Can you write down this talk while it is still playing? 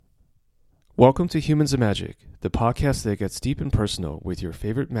Welcome to Humans of Magic, the podcast that gets deep and personal with your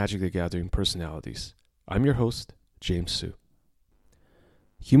favorite Magic the Gathering personalities. I'm your host, James Su.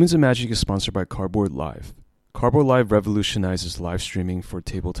 Humans of Magic is sponsored by Cardboard Live. Cardboard Live revolutionizes live streaming for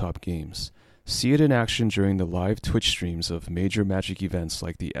tabletop games. See it in action during the live Twitch streams of major Magic events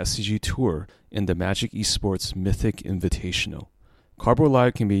like the SCG Tour and the Magic Esports Mythic Invitational. Cardboard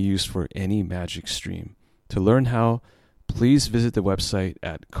Live can be used for any Magic stream. To learn how, please visit the website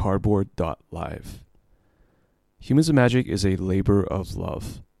at cardboard.live. Humans of Magic is a labor of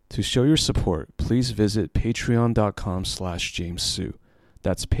love. To show your support, please visit patreon.com/JamesSu.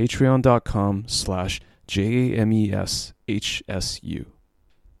 That's patreon.com/JamesHSU.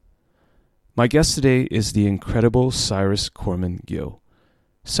 My guest today is the incredible Cyrus Corman Gill.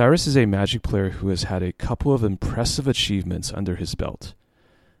 Cyrus is a Magic player who has had a couple of impressive achievements under his belt.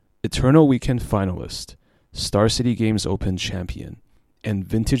 Eternal Weekend finalist, Star City Games Open champion, and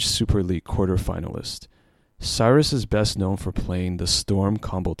Vintage Super League quarterfinalist. Cyrus is best known for playing the Storm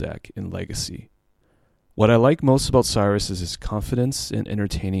combo deck in Legacy. What I like most about Cyrus is his confidence and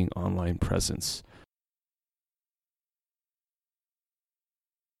entertaining online presence.